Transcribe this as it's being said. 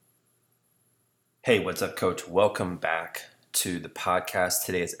Hey, what's up, coach? Welcome back to the podcast.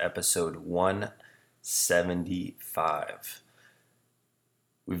 Today is episode 175.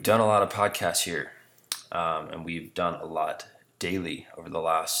 We've done a lot of podcasts here, and we've done a lot daily over the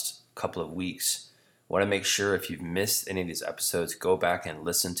last couple of weeks. I want to make sure if you've missed any of these episodes, go back and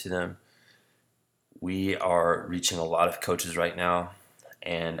listen to them. We are reaching a lot of coaches right now,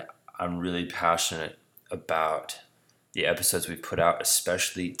 and I'm really passionate about the episodes we've put out,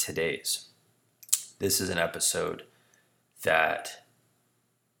 especially today's. This is an episode that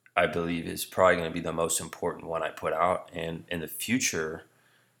I believe is probably going to be the most important one I put out. And in the future,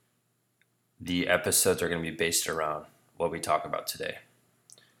 the episodes are going to be based around what we talk about today.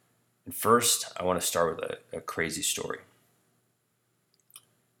 And first, I want to start with a crazy story.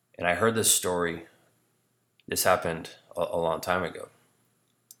 And I heard this story, this happened a long time ago.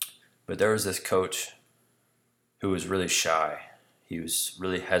 But there was this coach who was really shy. He was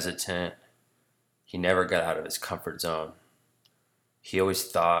really hesitant. He never got out of his comfort zone. He always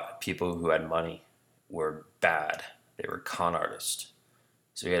thought people who had money were bad. They were con artists.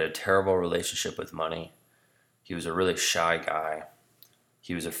 So he had a terrible relationship with money. He was a really shy guy.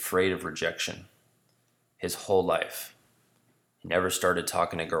 He was afraid of rejection his whole life. He never started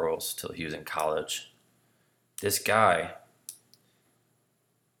talking to girls till he was in college. This guy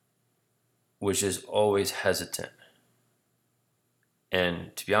was just always hesitant.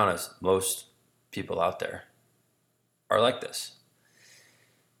 And to be honest, most people out there are like this.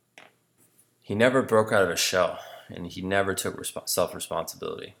 He never broke out of his shell, and he never took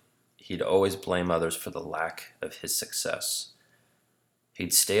self-responsibility. He'd always blame others for the lack of his success.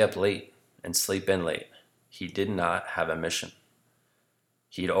 He'd stay up late and sleep in late. He did not have a mission.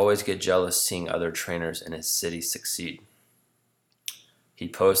 He'd always get jealous seeing other trainers in his city succeed.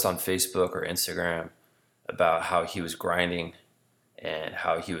 He'd post on Facebook or Instagram about how he was grinding and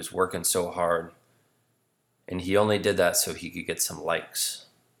how he was working so hard. And he only did that so he could get some likes.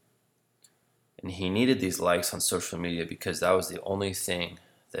 And he needed these likes on social media because that was the only thing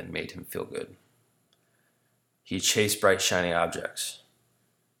that made him feel good. He chased bright, shiny objects.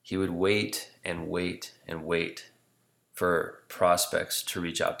 He would wait and wait and wait for prospects to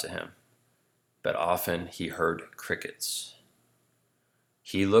reach out to him. But often he heard crickets.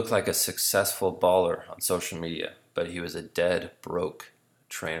 He looked like a successful baller on social media, but he was a dead, broke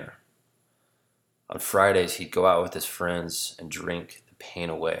trainer. On Fridays, he'd go out with his friends and drink the pain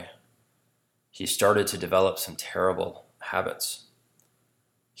away. He started to develop some terrible habits.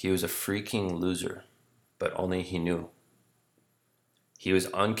 He was a freaking loser, but only he knew. He was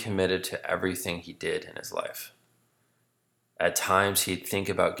uncommitted to everything he did in his life. At times, he'd think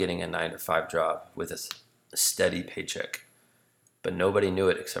about getting a 9-to-5 job with a steady paycheck, but nobody knew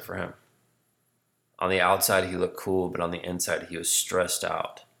it except for him. On the outside, he looked cool, but on the inside, he was stressed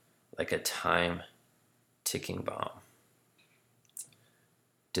out like a time-ticking bomb.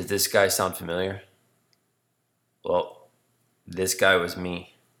 Did this guy sound familiar? Well, this guy was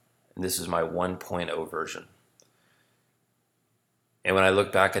me, and this is my 1.0 version. And when I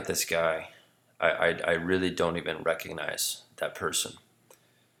look back at this guy, I really don't even recognize that person.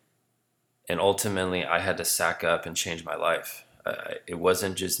 And ultimately, I had to sack up and change my life. It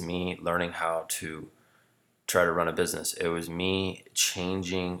wasn't just me learning how to try to run a business. It was me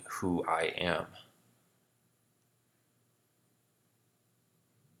changing who I am.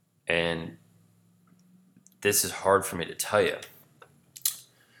 And this is hard for me to tell you.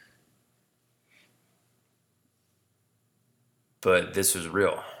 But this was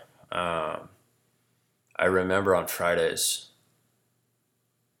real. I remember on Fridays,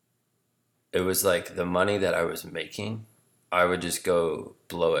 it was like the money that I was making, I would just go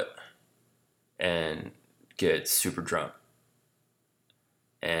blow it and get super drunk.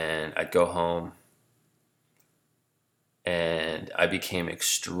 And I'd go home and I became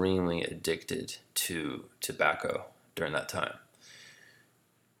extremely addicted to tobacco during that time,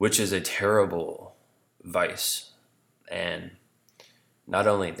 which is a terrible vice. And not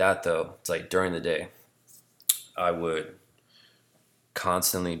only that, though, it's like during the day, I would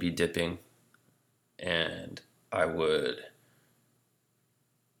constantly be dipping and I would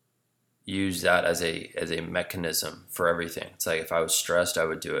use that as a mechanism for everything. It's like if I was stressed, I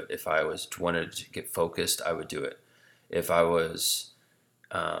would do it. If I wanted to get focused, I would do it. If I was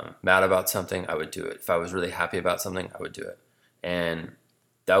mad about something, I would do it. If I was really happy about something, I would do it. And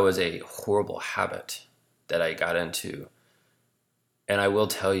that was a horrible habit that I got into. And I will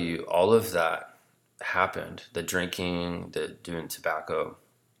tell you, all of that happened, the drinking, the doing tobacco.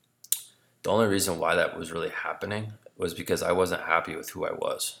 The only reason why that was really happening was because I wasn't happy with who I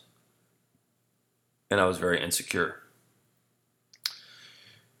was. And I was very insecure.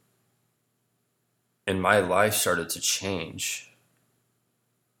 And my life started to change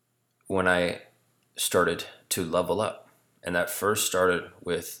when I started to level up. And that first started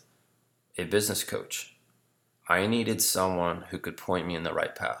with a business coach. I needed someone who could point me in the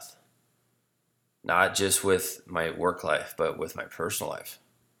right path, not just with my work life, but with my personal life.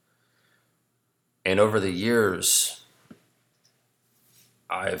 And over the years,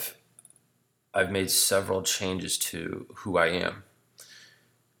 I've made several changes to who I am.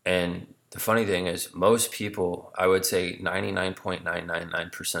 And the funny thing is, most people, I would say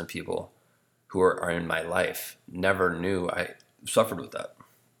 99.999% of people who are in my life never knew I suffered with that.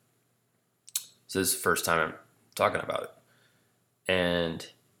 So this is the first time I'm talking about it. And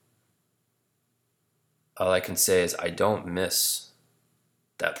all I can say is I don't miss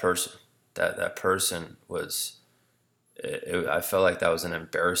that person. That person was, I felt like that was an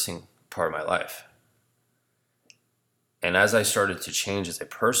embarrassing part of my life. And as I started to change as a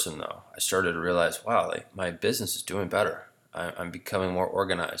person, though, I started to realize, wow, like my business is doing better. I'm becoming more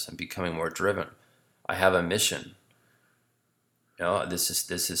organized. I'm becoming more driven. I have a mission. You know, this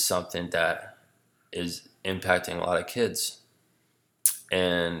is something that is impacting a lot of kids.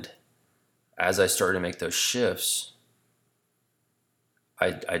 And as I started to make those shifts,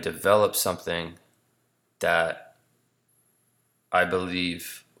 I developed something that I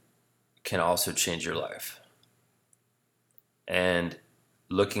believe can also change your life. And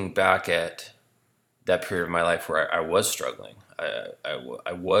looking back at that period of my life where I was struggling,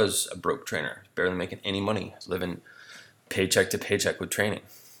 I was a broke trainer, barely making any money, living paycheck to paycheck with training.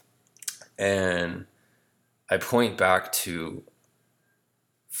 And I point back to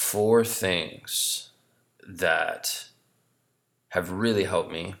 4 things that have really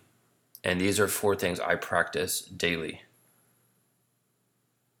helped me. And these are 4 things I practice daily.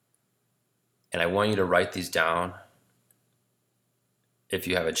 And I want you to write these down if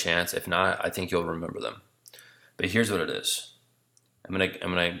you have a chance. If not, I think you'll remember them. But here's what it is. I'm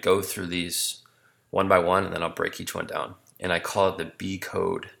gonna go through these one by one, and then I'll break each one down. And I call it the B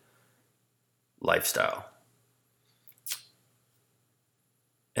Code lifestyle.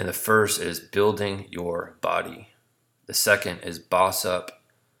 And the first is building your body. The second is boss up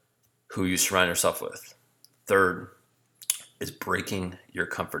who you surround yourself with. Third is breaking your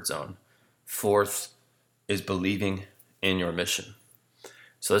comfort zone. Fourth is believing in your mission.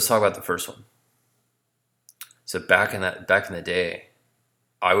 So let's talk about the first one. So back in the day,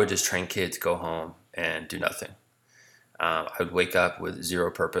 I would just train kids, go home, and do nothing. I would wake up with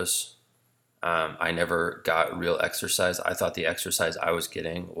zero purpose. I never got real exercise. I thought the exercise I was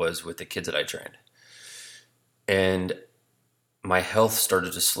getting was with the kids that I trained. And my health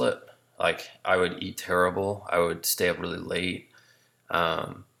started to slip. Like I would eat terrible. I would stay up really late.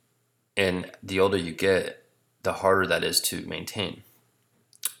 And the older you get, the harder that is to maintain.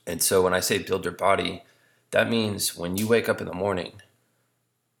 And so when I say build your body, that means when you wake up in the morning,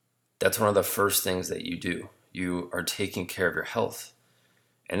 that's one of the first things that you do. You are taking care of your health.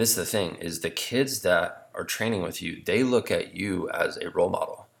 And this is the thing, is the kids that are training with you, they look at you as a role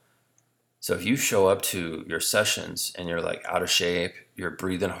model. So if you show up to your sessions and you're like out of shape, you're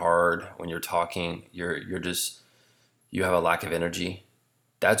breathing hard when you're talking, you have a lack of energy,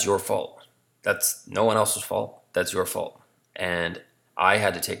 that's your fault. That's no one else's fault. That's your fault. And I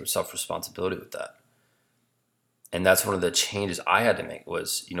had to take self-responsibility with that. And that's one of the changes I had to make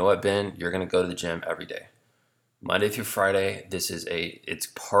was, you know what, Ben, you're going to go to the gym every day. Monday through Friday, it's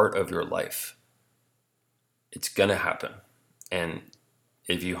part of your life. It's going to happen. And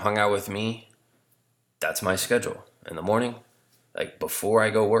if you hung out with me, that's my schedule. In the morning, like before I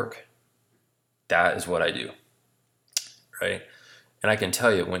go work, that is what I do, right? And I can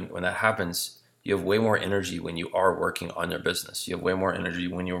tell you when that happens, you have way more energy when you are working on your business. You have way more energy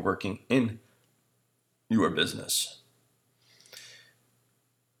when you're working in your business.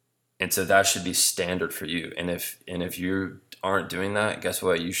 And so that should be standard for you. And if you aren't doing that, guess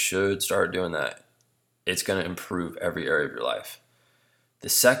what? You should start doing that. It's going to improve every area of your life. The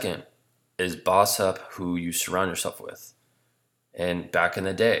second is boss up who you surround yourself with. And back in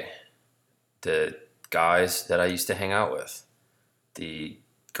the day, the guys that I used to hang out with, the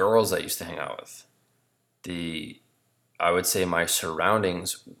girls I used to hang out with, I would say my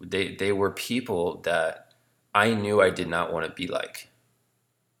surroundings, they were people that I knew I did not want to be like.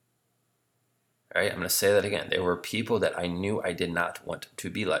 All right, I'm going to say that again. They were people that I knew I did not want to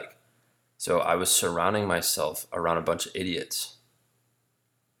be like. So I was surrounding myself around a bunch of idiots.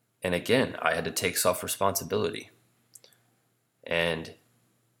 And again, I had to take self-responsibility. And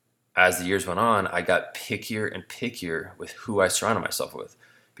as the years went on, I got pickier and pickier with who I surrounded myself with.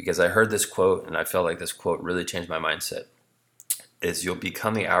 Because I heard this quote, and I felt like this quote really changed my mindset. is you'll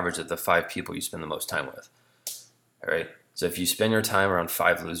become the average of the 5 people you spend the most time with. All right. So if you spend your time around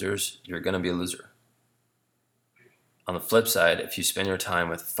 5 losers, you're going to be a loser. On the flip side, if you spend your time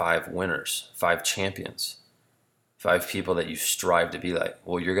with 5 winners, 5 champions, 5 people that you strive to be like,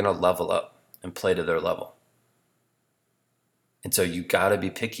 well, you're going to level up and play to their level. And so you got to be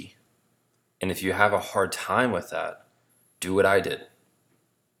picky. And if you have a hard time with that, do what I did.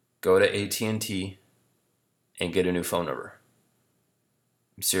 Go to AT&T and get a new phone number.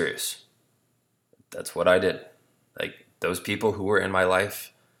 I'm serious. That's what I did. Like, those people who were in my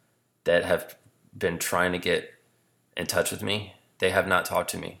life that have been trying to get in touch with me, they have not talked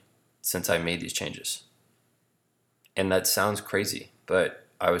to me since I made these changes. And that sounds crazy, but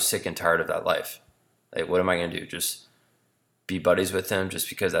I was sick and tired of that life. Like, what am I going to do? Just be buddies with them just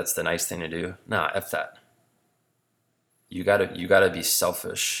because that's the nice thing to do? Nah, F that. You gotta be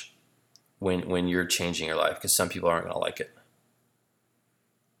selfish when you're changing your life, because some people aren't going to like it.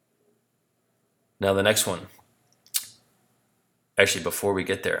 Now, the next one. Actually, before we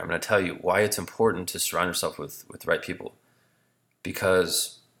get there, I'm going to tell you why it's important to surround yourself with the right people.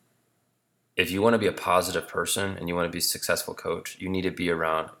 Because if you want to be a positive person and you want to be a successful coach, you need to be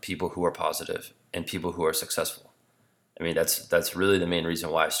around people who are positive and people who are successful. I mean, that's really the main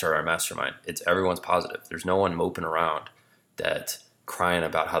reason why I started our mastermind. It's everyone's positive. There's no one moping around that crying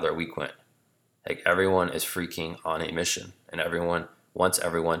about how their week went. Like, everyone is freaking on a mission, and everyone wants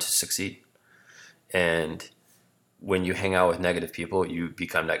everyone to succeed. And when you hang out with negative people, you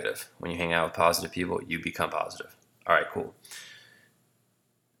become negative. When you hang out with positive people, you become positive. All right, cool.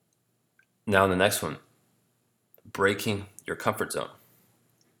 Now, the next one, breaking your comfort zone.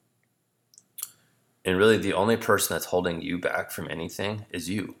 And really, the only person that's holding you back from anything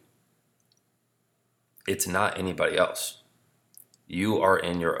is you. It's not anybody else. You are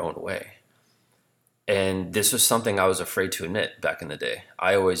in your own way. And this was something I was afraid to admit back in the day.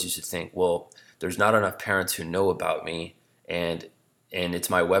 I always used to think, well, there's not enough parents who know about me, and it's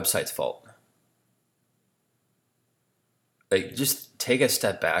my website's fault. Like, just take a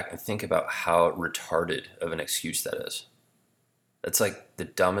step back and think about how retarded of an excuse that is. That's like the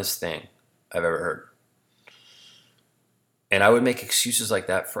dumbest thing I've ever heard. And I would make excuses like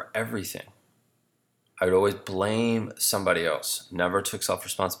that for everything. I would always blame somebody else, never took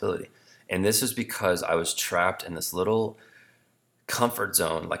self-responsibility. And this is because I was trapped in this little comfort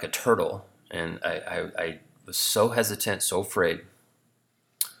zone like a turtle. And I was so hesitant, so afraid.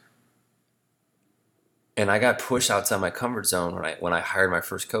 And I got pushed outside my comfort zone when I hired my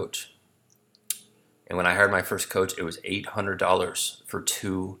first coach. And when I hired my first coach, it was $800 for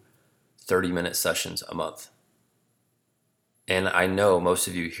 2 30-minute sessions a month. And I know most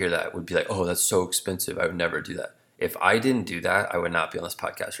of you hear that would be like, oh, that's so expensive. I would never do that. If I didn't do that, I would not be on this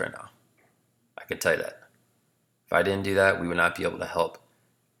podcast right now. I can tell you that. If I didn't do that, we would not be able to help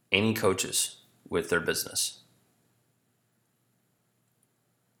any coaches with their business.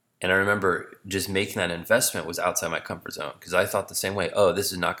 And I remember just making that investment was outside my comfort zone, because I thought the same way, oh,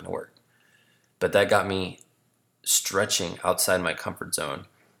 this is not going to work. But that got me stretching outside my comfort zone.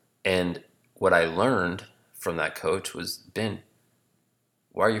 And what I learned from that coach was, Ben,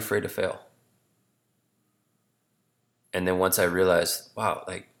 why are you afraid to fail? And then once I realized, wow,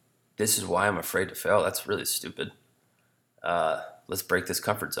 like, this is why I'm afraid to fail. That's really stupid. Let's break this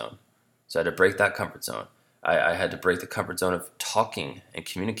comfort zone. So I had to break that comfort zone. I had to break the comfort zone of talking and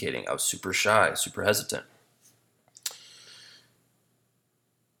communicating. I was super shy, super hesitant.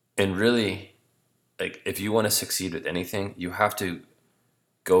 And really, like, if you want to succeed with anything, you have to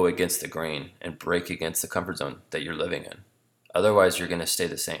go against the grain and break against the comfort zone that you're living in. Otherwise, you're going to stay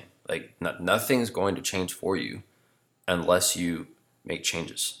the same. Like, nothing's going to change for you unless you make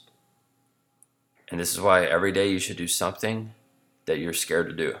changes. And this is why every day you should do something that you're scared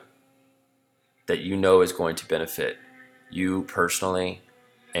to do, that you know is going to benefit you personally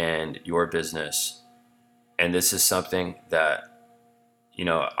and your business. And this is something that, you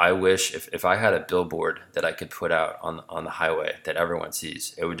know, I wish if I had a billboard that I could put out on the highway that everyone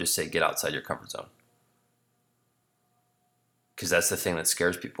sees, it would just say, get outside your comfort zone. Because that's the thing that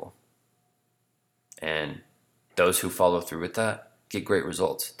scares people. And those who follow through with that get great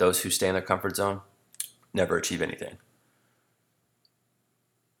results. Those who stay in their comfort zone never achieve anything.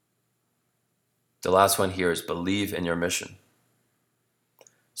 The last one here is believe in your mission.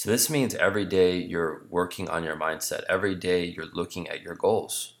 So this means every day you're working on your mindset. Every day you're looking at your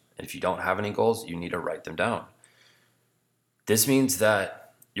goals. And if you don't have any goals, you need to write them down. This means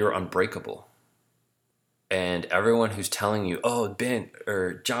that you're unbreakable. And everyone who's telling you, oh, Ben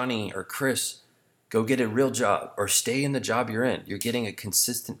or Johnny or Chris, go get a real job or stay in the job you're in. You're getting a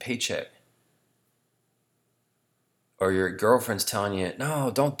consistent paycheck. or your girlfriend's telling you,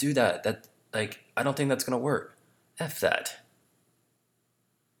 no, don't do that. That, like, I don't think that's going to work. F that.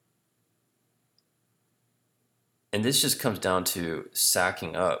 And this just comes down to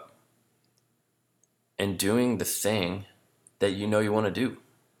sacking up and doing the thing that you know you want to do.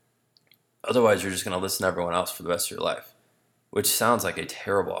 Otherwise, you're just going to listen to everyone else for the rest of your life, which sounds like a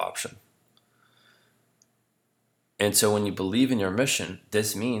terrible option. And so when you believe in your mission,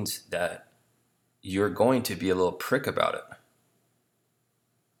 this means that you're going to be a little prick about it.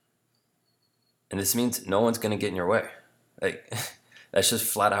 And this means no one's going to get in your way. Like, that's just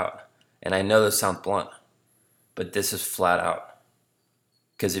flat out. And I know this sounds blunt, but this is flat out.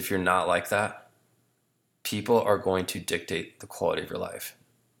 Because if you're not like that, people are going to dictate the quality of your life.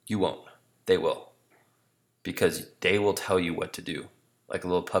 You won't. They will. Because they will tell you what to do, like a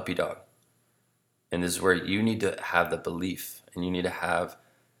little puppy dog. And this is where you need to have the belief and you need to have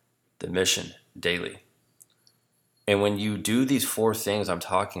the mission daily. And when you do these 4 things I'm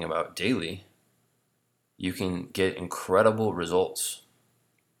talking about daily, you can get incredible results.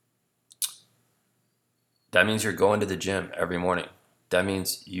 That means you're going to the gym every morning. That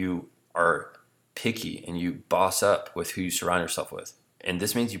means you are picky and you boss up with who you surround yourself with. And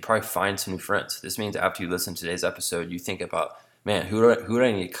this means you probably find some new friends. This means after you listen to today's episode, you think about, man, who do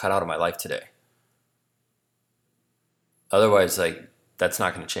I need to cut out of my life today? Otherwise, like, that's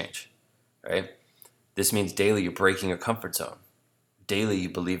not going to change, right? This means daily you're breaking your comfort zone. Daily you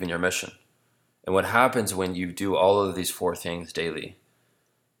believe in your mission. And what happens when you do all of these 4 things daily,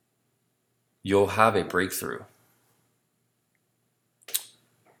 you'll have a breakthrough.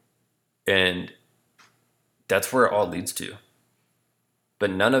 And that's where it all leads to.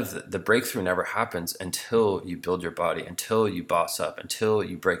 But none of the breakthrough never happens until you build your body, until you boss up, until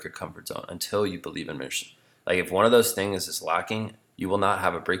you break your comfort zone, until you believe in mission. Like, if one of those things is lacking, you will not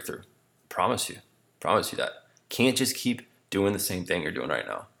have a breakthrough. Promise you that. Can't just keep doing the same thing you're doing right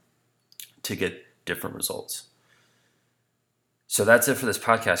now to get different results. So that's it for this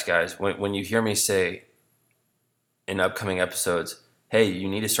podcast, guys. When you hear me say in upcoming episodes, hey, you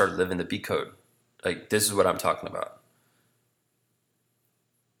need to start living the B code, like, this is what I'm talking about.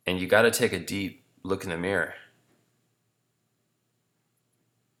 And you got to take a deep look in the mirror.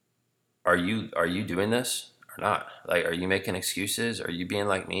 Are you doing this or not? Like, are you making excuses? Are you being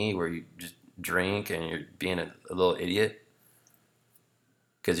like me where you just drink and you're being a little idiot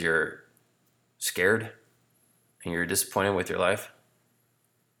because you're scared and you're disappointed with your life?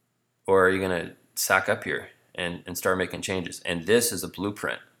 Or are you going to sack up here and start making changes? And this is a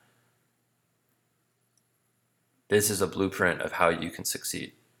blueprint. This is a blueprint of how you can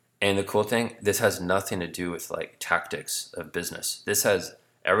succeed. And the cool thing, this has nothing to do with like tactics of business. This has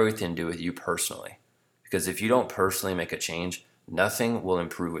everything to do with you personally. Because if you don't personally make a change, nothing will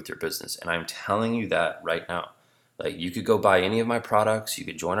improve with your business. And I'm telling you that right now. Like, you could go buy any of my products. You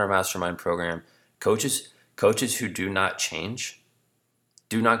could join our mastermind program. Coaches who do not change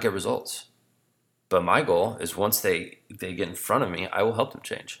do not get results. But my goal is once they get in front of me, I will help them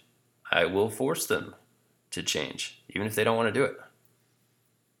change. I will force them to change, even if they don't want to do it.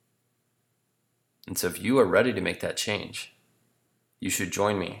 And so if you are ready to make that change, you should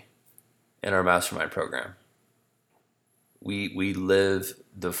join me in our mastermind program. We live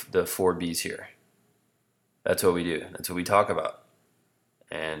the 4 B's here. That's what we do. That's what we talk about.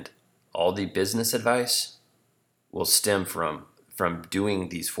 And all the business advice will stem from doing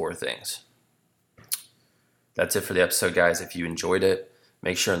these 4 things. That's it for the episode, guys. If you enjoyed it,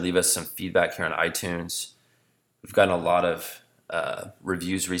 make sure and leave us some feedback here on iTunes. We've gotten a lot of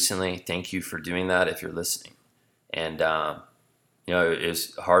reviews recently. Thank you for doing that if you're listening. And, it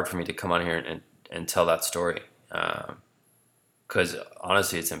was hard for me to come on here and tell that story because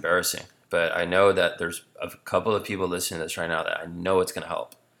honestly, it's embarrassing. But I know that there's a couple of people listening to this right now that I know it's going to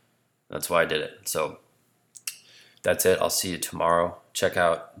help. That's why I did it. So that's it. I'll see you tomorrow. Check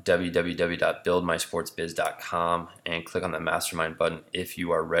out www.buildmysportsbiz.com and click on the mastermind button if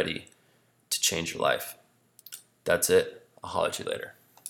you are ready to change your life. That's it. I'll holler at you later.